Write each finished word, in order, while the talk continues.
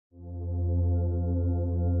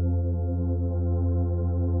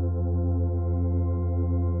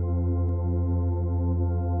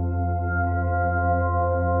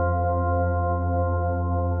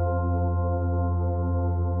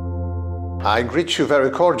I greet you very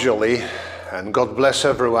cordially, and God bless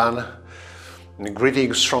everyone.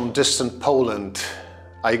 Greetings from distant Poland.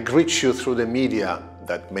 I greet you through the media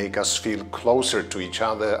that make us feel closer to each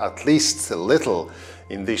other, at least a little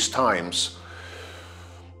in these times.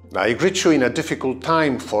 I greet you in a difficult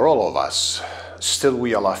time for all of us. Still,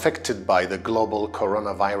 we are affected by the global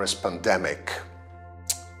coronavirus pandemic.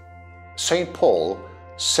 St. Paul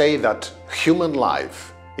say that human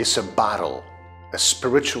life is a battle, a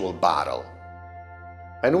spiritual battle.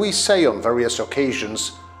 And we say on various occasions,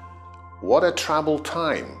 what a troubled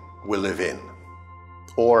time we live in.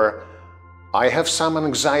 Or, I have some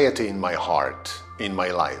anxiety in my heart, in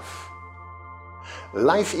my life.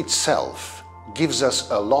 Life itself gives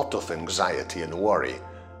us a lot of anxiety and worry,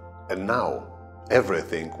 and now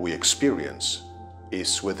everything we experience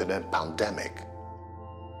is within a pandemic.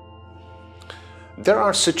 There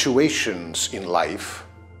are situations in life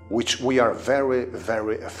which we are very,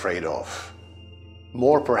 very afraid of,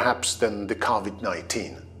 more perhaps than the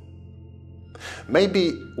COVID-19.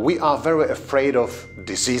 Maybe we are very afraid of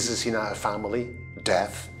diseases in our family,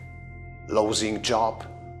 death, losing job,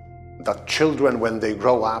 that children when they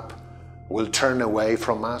grow up will turn away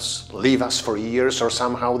from us, leave us for years, or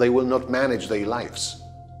somehow they will not manage their lives.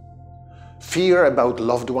 Fear about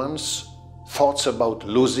loved ones, thoughts about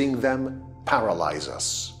losing them paralyze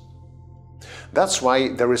us. That's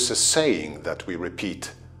why there is a saying that we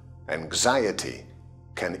repeat, anxiety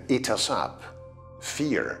can eat us up,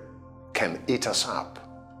 fear can eat us up.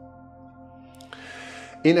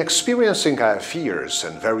 In experiencing our fears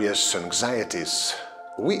and various anxieties,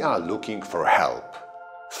 we are looking for help,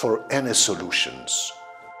 for any solutions.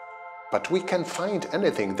 But we can't find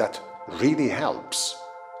anything that really helps.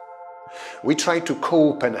 We try to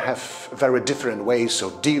cope and have very different ways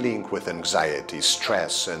of dealing with anxiety,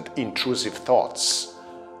 stress, and intrusive thoughts.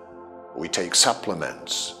 We take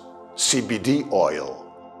supplements, CBD oil,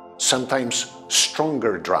 sometimes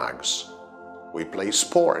stronger drugs. We play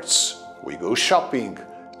sports, we go shopping,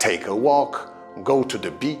 take a walk, go to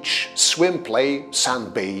the beach, swim, play,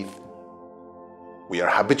 sunbathe. We are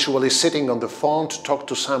habitually sitting on the phone to talk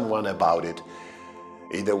to someone about it.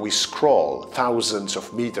 Either we scroll thousands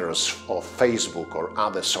of meters of Facebook or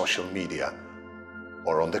other social media,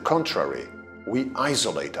 or on the contrary, we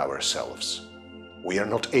isolate ourselves. We are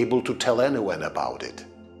not able to tell anyone about it.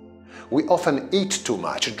 We often eat too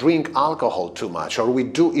much, drink alcohol too much, or we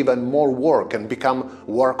do even more work and become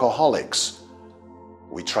workaholics.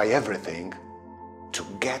 We try everything to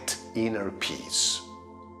get inner peace.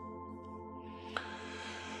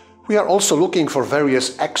 We are also looking for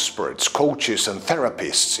various experts, coaches and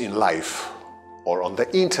therapists in life or on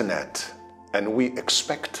the internet, and we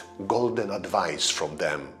expect golden advice from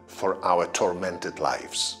them for our tormented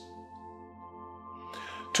lives.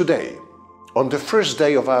 Today, on the first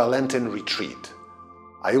day of our Lenten retreat,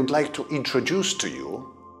 I would like to introduce to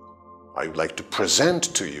you, I would like to present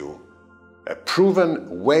to you a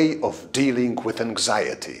proven way of dealing with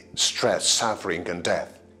anxiety, stress, suffering and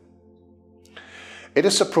death. It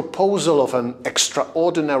is a proposal of an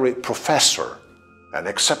extraordinary professor, an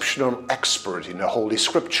exceptional expert in the Holy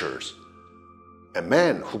Scriptures, a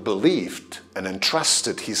man who believed and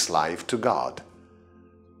entrusted his life to God.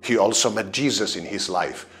 He also met Jesus in his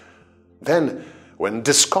life. Then, when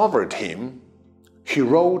discovered him, he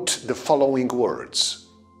wrote the following words,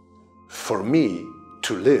 "For me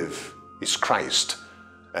to live is Christ,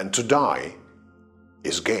 and to die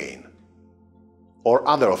is gain." Or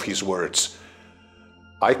other of his words,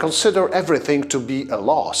 "I consider everything to be a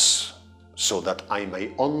loss, so that I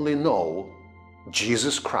may only know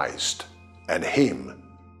Jesus Christ and Him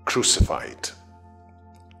crucified."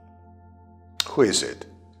 Who is it?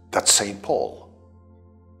 That's St. Paul.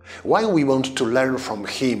 Why we want to learn from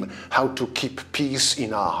him how to keep peace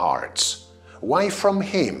in our hearts? Why from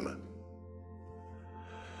him?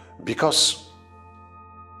 Because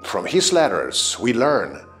from his letters we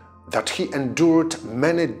learn that he endured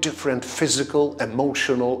many different physical,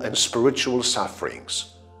 emotional and spiritual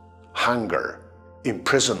sufferings. Hunger,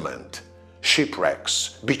 imprisonment,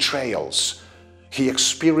 shipwrecks, betrayals. He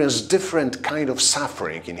experienced different kind of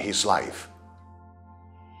suffering in his life.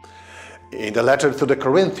 In the letter to the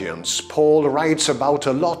Corinthians, Paul writes about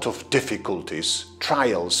a lot of difficulties,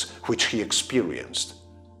 trials which he experienced.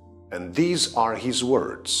 And these are his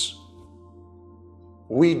words.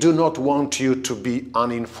 "We do not want you to be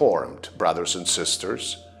uninformed, brothers and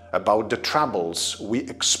sisters, about the troubles we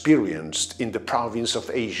experienced in the province of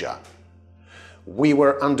Asia. We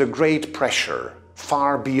were under great pressure,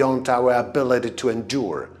 far beyond our ability to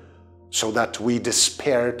endure, so that we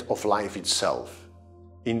despaired of life itself.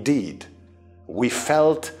 Indeed, we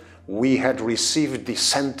felt we had received the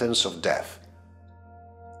sentence of death.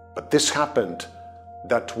 But this happened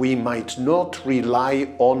that we might not rely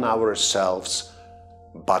on ourselves,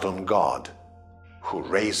 but on God, who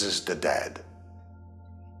raises the dead.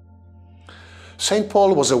 St.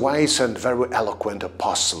 Paul was a wise and very eloquent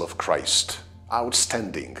apostle of Christ,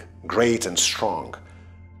 outstanding, great and strong.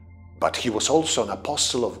 But he was also an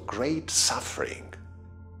apostle of great suffering.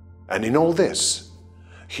 And in all this,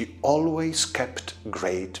 he always kept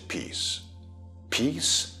great peace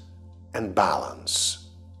and balance.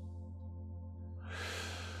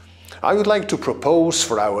 I would like to propose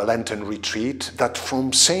for our Lenten retreat that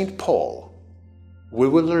from St. Paul we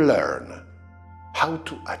will learn how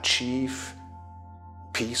to achieve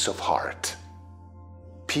peace of heart,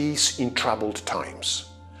 peace in troubled times,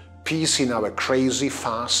 peace in our crazy,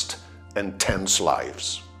 fast, and tense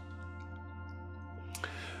lives.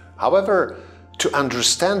 However, to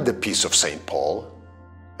understand the peace of St. Paul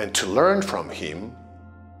and to learn from him,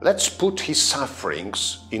 let's put his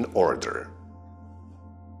sufferings in order.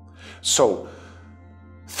 So,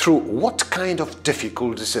 through what kind of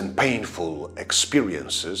difficulties and painful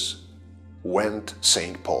experiences went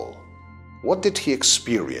St. Paul? What did he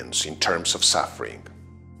experience in terms of suffering?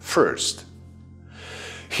 First,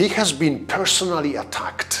 he has been personally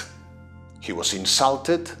attacked. He was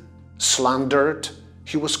insulted, slandered,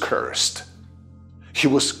 he was cursed. He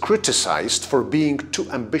was criticized for being too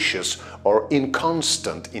ambitious or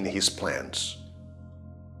inconstant in his plans.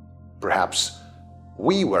 Perhaps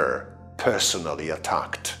we were personally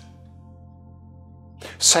attacked.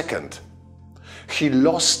 Second, he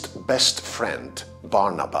lost best friend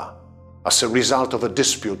Barnabas as a result of a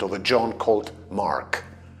dispute of a John called Mark.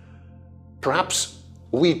 Perhaps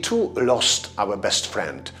we too lost our best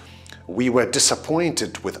friend. We were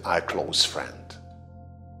disappointed with our close friend.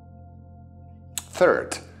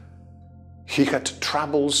 Third, he had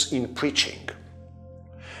troubles in preaching.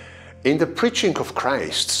 In the preaching of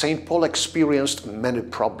Christ, St. Paul experienced many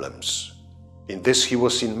problems. In this he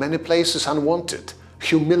was in many places unwanted,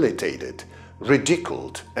 humiliated,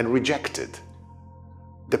 ridiculed, and rejected.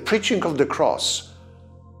 The preaching of the cross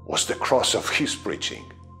was the cross of his preaching.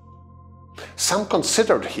 Some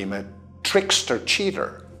considered him a trickster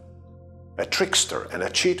cheater, a trickster and a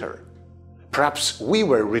cheater. Perhaps we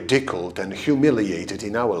were ridiculed and humiliated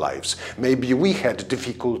in our lives. Maybe we had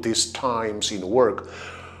difficulties, times in work.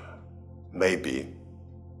 Maybe.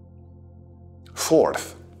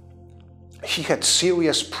 Fourth, he had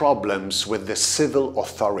serious problems with the civil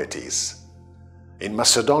authorities. In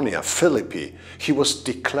Macedonia, Philippi, he was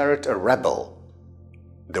declared a rebel,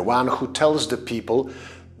 the one who tells the people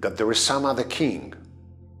that there is some other king.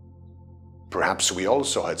 Perhaps we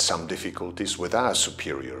also had some difficulties with our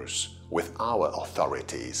superiors, with our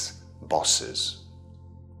authorities, bosses.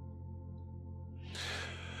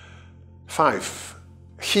 5.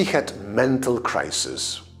 He had mental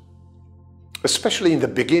crisis. Especially in the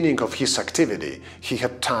beginning of his activity, he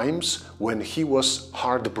had times when he was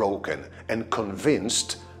heartbroken and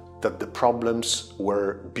convinced that the problems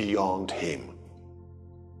were beyond him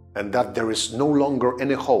and that there is no longer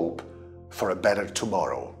any hope for a better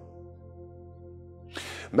tomorrow.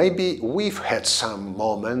 Maybe we've had some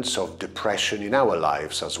moments of depression in our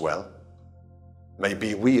lives as well.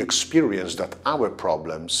 Maybe we experience that our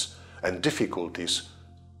problems and difficulties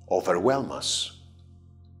overwhelm us.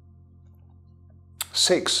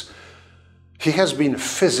 6. He has been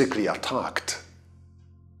physically attacked,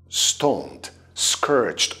 stoned,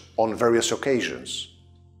 scourged on various occasions.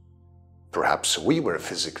 Perhaps we were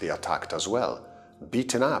physically attacked as well,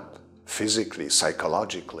 beaten up physically,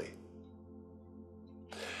 psychologically.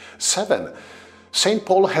 7. St.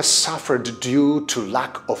 Paul has suffered due to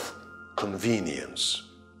lack of convenience.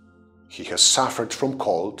 He has suffered from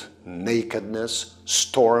cold, nakedness,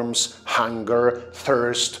 storms, hunger,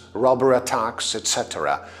 thirst, robber attacks,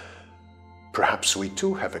 etc. Perhaps we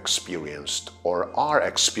too have experienced or are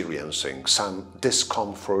experiencing some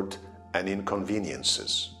discomfort and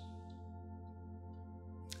inconveniences.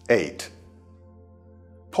 8.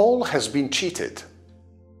 Paul has been cheated.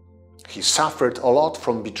 He suffered a lot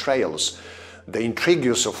from betrayals, the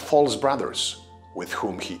intrigues of false brothers, with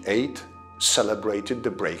whom he ate, celebrated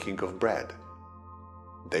the breaking of bread.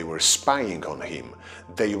 They were spying on him.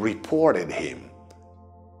 They reported him.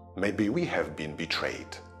 Maybe we have been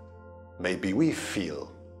betrayed. Maybe we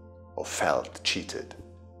feel or felt cheated.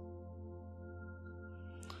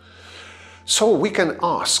 So we can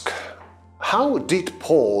ask, how did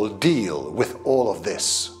Paul deal with all of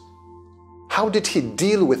this? How did he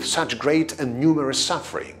deal with such great and numerous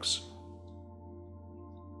sufferings?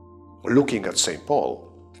 Looking at St.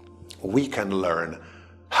 Paul, we can learn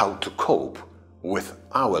how to cope with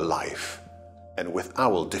our life and with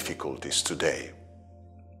our difficulties today?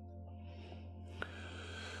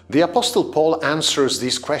 The Apostle Paul answers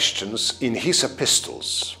these questions in his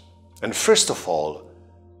epistles. And first of all,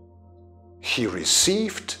 he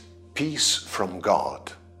received peace from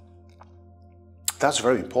God. That's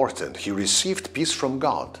very important. He received peace from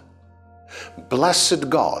God. Blessed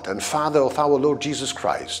God and Father of our Lord Jesus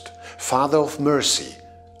Christ, Father of mercy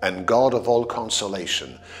and God of all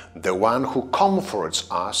consolation, the one who comforts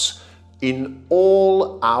us in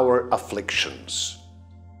all our afflictions.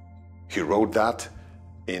 He wrote that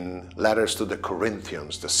in letters to the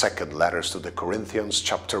Corinthians, the second letters to the Corinthians,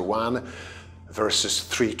 chapter 1, verses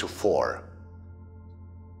 3 to 4.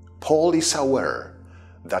 Paul is aware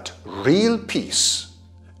that real peace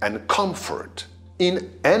and comfort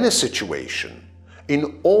in any situation,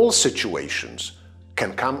 in all situations,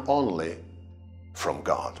 can come only from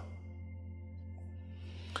God.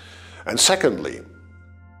 And secondly,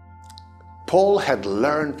 Paul had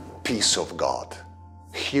learned peace of God.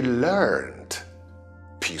 He learned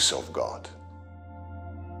peace of God.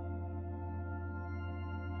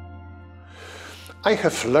 I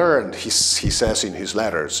have learned, he says in his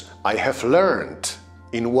letters, I have learned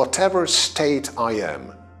in whatever state I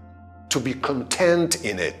am to be content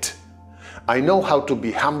in it. I know how to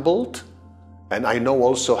be humbled, and I know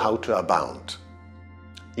also how to abound.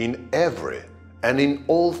 In every and in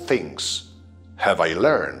all things have I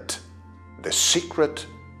learned the secret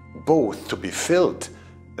both to be filled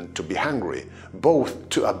and to be hungry, both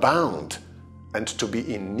to abound and to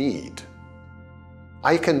be in need.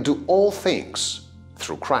 I can do all things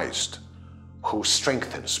through Christ who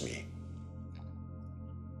strengthens me.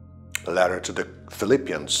 A letter to the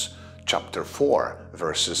Philippians, chapter 4,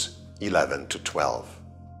 verses 11 to 12.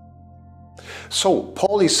 So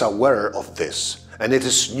Paul is aware of this, and it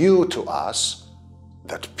is new to us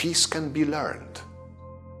that peace can be learned.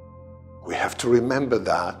 We have to remember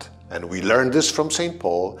that, and we learn this from St.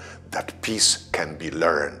 Paul, that peace can be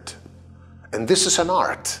learned. And this is an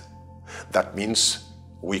art. That means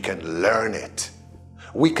we can learn it.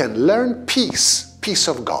 We can learn peace, peace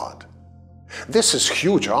of God. This is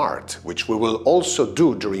huge art, which we will also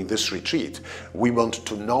do during this retreat. We want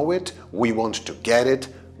to know it, we want to get it,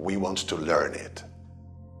 we want to learn it.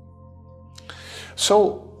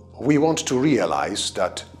 So we want to realize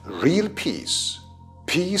that real peace,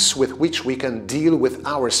 peace with which we can deal with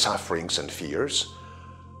our sufferings and fears,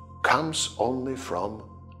 comes only from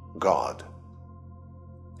God,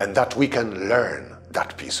 and that we can learn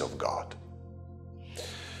that peace of God.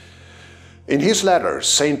 In his letters,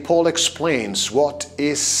 St. Paul explains what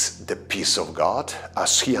is the peace of God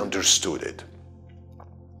as he understood it.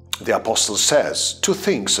 The apostle says two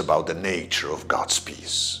things about the nature of God's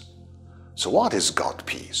peace. So what is God's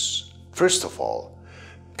peace? First of all,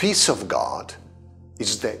 peace of God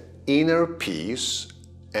is the inner peace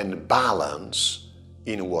and balance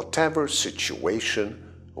in whatever situation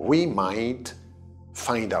we might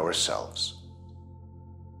find ourselves.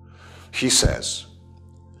 He says,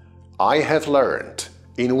 I have learned,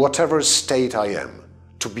 in whatever state I am,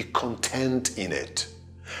 to be content in it.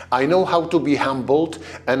 I know how to be humbled,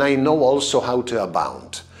 and I know also how to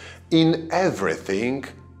abound. In everything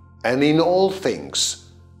and in all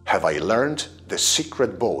things have I learned the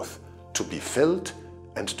secret both to be filled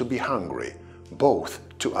and to be hungry, both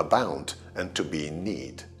to abound and to be in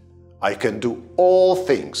need. I can do all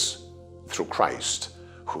things through Christ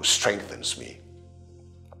who strengthens me.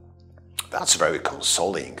 That's very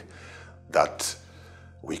consoling, that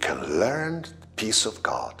we can learn the peace of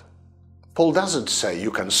God. Paul doesn't say you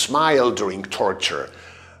can smile during torture,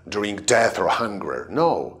 during death or hunger.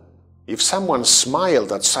 No. If someone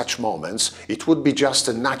smiled at such moments, it would be just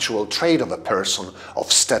a natural trait of a person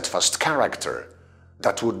of steadfast character.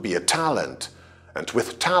 That would be a talent. And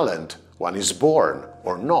with talent, one is born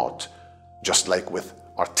or not. Just like with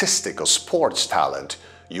artistic or sports talent,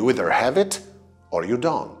 you either have it or you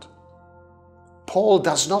don't. Paul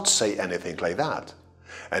does not say anything like that,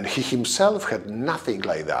 and he himself had nothing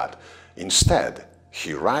like that. Instead,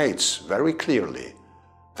 he writes very clearly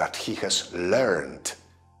that he has learned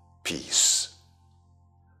peace.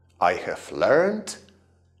 I have learned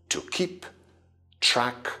to keep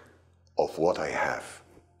track of what I have.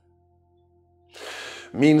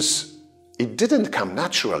 Means it didn't come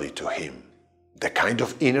naturally to him. The kind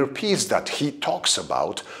of inner peace that he talks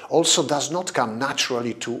about also does not come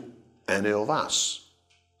naturally to any of us.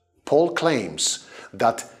 Paul claims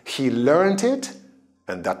that he learned it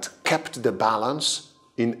and that kept the balance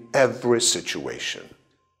in every situation.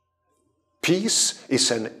 Peace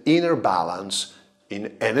is an inner balance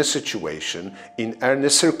in any situation, in any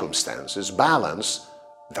circumstances, balance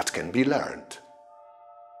that can be learned.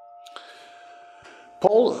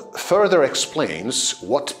 Paul further explains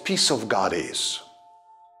what peace of God is.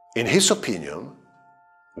 In his opinion,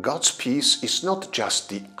 God's peace is not just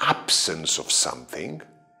the absence of something,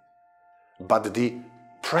 but the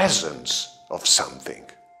presence of something.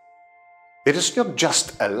 It is not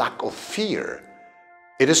just a lack of fear.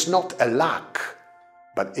 It is not a lack,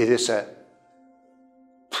 but it is a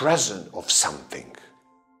presence of something,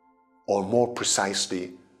 or more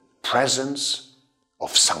precisely, presence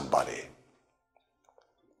of somebody.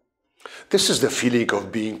 This is the feeling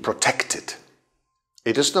of being protected.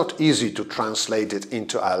 It is not easy to translate it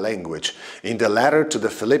into our language. In the letter to the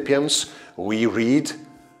Philippians, we read,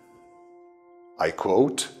 I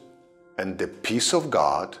quote, "And the peace of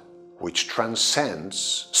God, which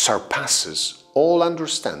transcends, surpasses all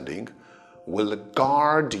understanding, will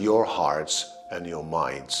guard your hearts and your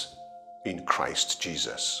minds in Christ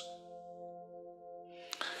Jesus."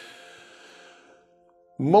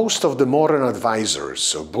 Most of the modern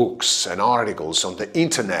advisors of books and articles on the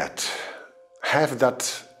internet have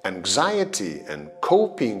that anxiety and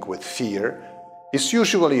coping with fear is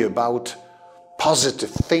usually about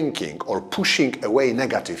positive thinking or pushing away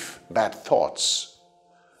negative, bad thoughts.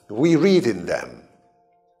 We read in them,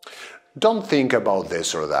 don't think about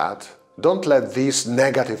this or that. Don't let these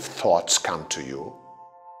negative thoughts come to you.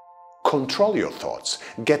 Control your thoughts.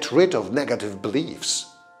 Get rid of negative beliefs.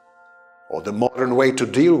 Or the modern way to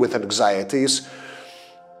deal with anxiety is,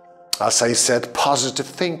 as I said, positive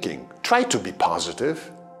thinking. Try to be positive.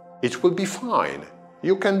 It will be fine.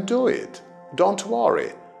 You can do it. Don't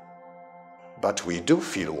worry. But we do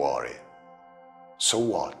feel worry. So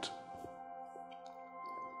what?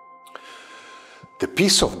 The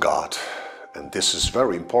peace of God, and this is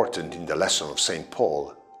very important in the lesson of St.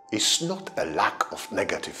 Paul, is not a lack of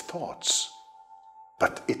negative thoughts,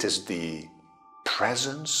 but it is the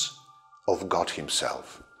presence of God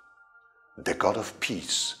Himself, the God of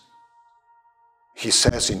peace. He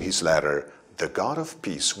says in his letter, "The God of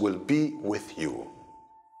peace will be with you."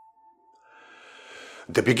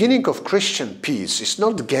 The beginning of Christian peace is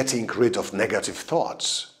not getting rid of negative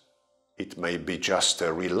thoughts. It may be just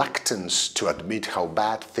a reluctance to admit how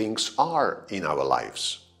bad things are in our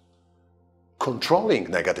lives.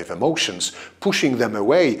 Controlling negative emotions, pushing them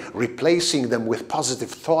away, replacing them with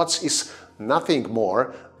positive thoughts is nothing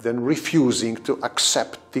more than refusing to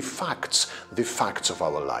accept the facts of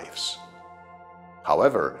our lives.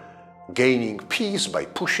 However, gaining peace by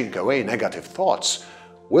pushing away negative thoughts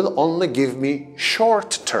will only give me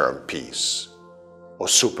short-term peace or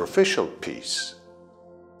superficial peace.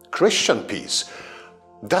 Christian peace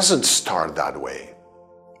doesn't start that way.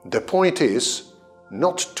 The point is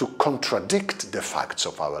not to contradict the facts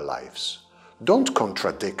of our lives. Don't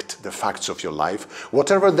contradict the facts of your life,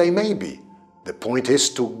 whatever they may be. The point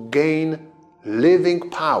is to gain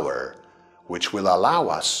living power, which will allow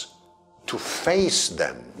us to face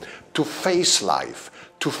them, to face life,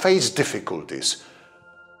 to face difficulties,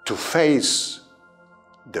 to face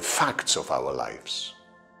the facts of our lives.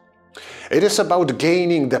 It is about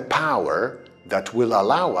gaining the power that will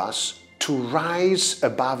allow us to rise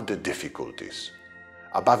above the difficulties,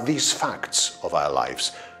 above these facts of our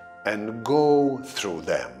lives, and go through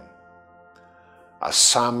them. As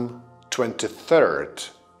Psalm 23rd,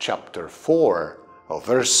 chapter 4, or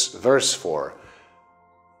verse 4,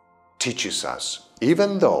 teaches us,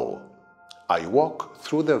 "Even though I walk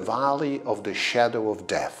through the valley of the shadow of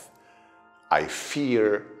death, I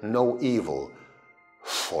fear no evil,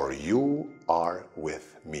 for you are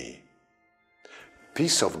with me."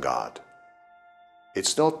 Peace of God.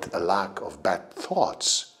 It's not a lack of bad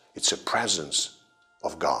thoughts, it's a presence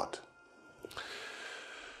of God.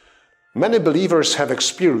 Many believers have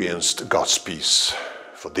experienced God's peace.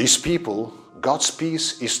 For these people, God's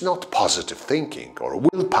peace is not positive thinking or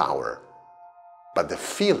willpower, but the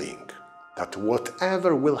feeling that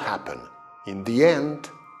whatever will happen, in the end,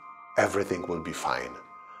 everything will be fine,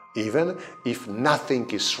 even if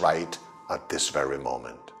nothing is right at this very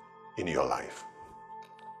moment in your life.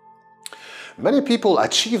 Many people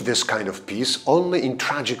achieve this kind of peace only in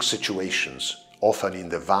tragic situations, often in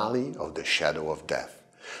the valley of the shadow of death.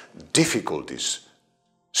 Difficulties,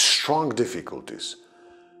 strong difficulties.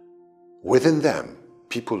 Within them,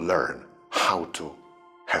 people learn how to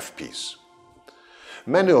have peace.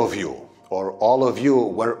 Many of you, or all of you,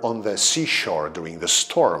 were on the seashore during the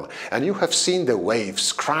storm, and you have seen the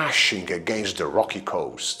waves crashing against the rocky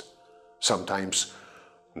coast. Sometimes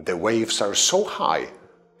the waves are so high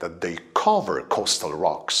that they cover coastal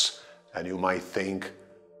rocks, and you might think,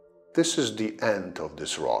 this is the end of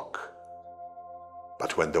this rock.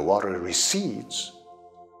 But when the water recedes,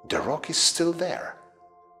 the rock is still there.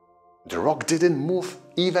 The rock didn't move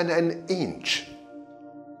even an inch.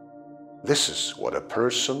 This is what a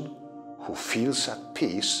person who feels at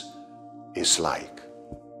peace is like.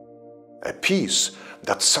 A peace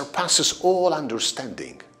that surpasses all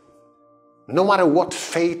understanding. No matter what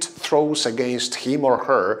fate throws against him or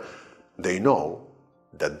her, they know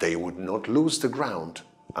that they would not lose the ground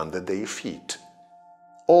under their feet.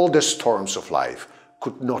 All the storms of life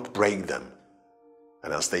could not break them.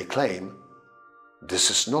 And as they claim,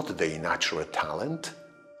 this is not their natural talent,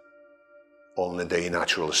 only their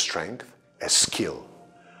natural strength, a skill,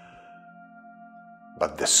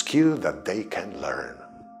 but the skill that they can learn.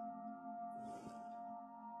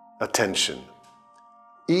 Attention,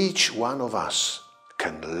 each one of us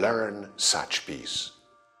can learn such peace.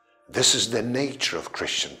 This is the nature of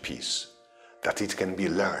Christian peace, that it can be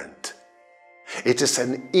learned. It is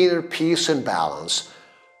an inner peace and balance,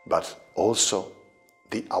 but also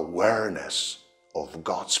the awareness of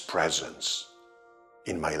God's presence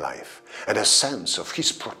in my life and a sense of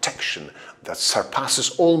His protection that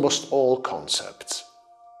surpasses almost all concepts.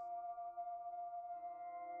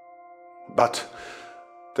 But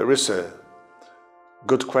there is a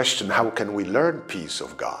good question: how can we learn peace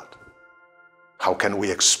of God? How can we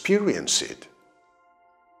experience it?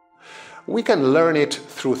 We can learn it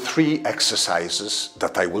through 3 exercises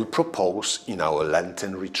that I will propose in our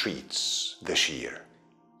Lenten retreats this year.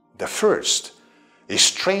 The first is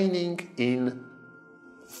training in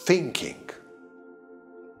thinking.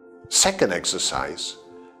 Second exercise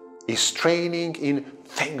is training in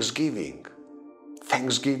thanksgiving,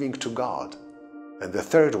 thanksgiving to God. And the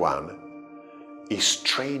third one is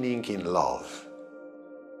training in love,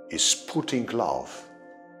 is putting love,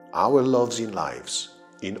 our loves in lives,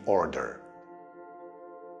 in order.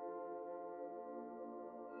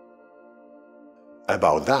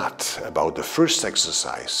 About that, about the first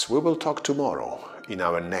exercise, we will talk tomorrow in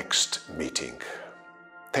our next meeting.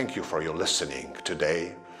 Thank you for your listening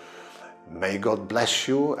today. May God bless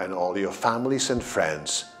you and all your families and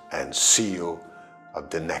friends, and see you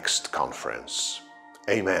at the next conference.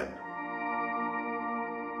 Amen.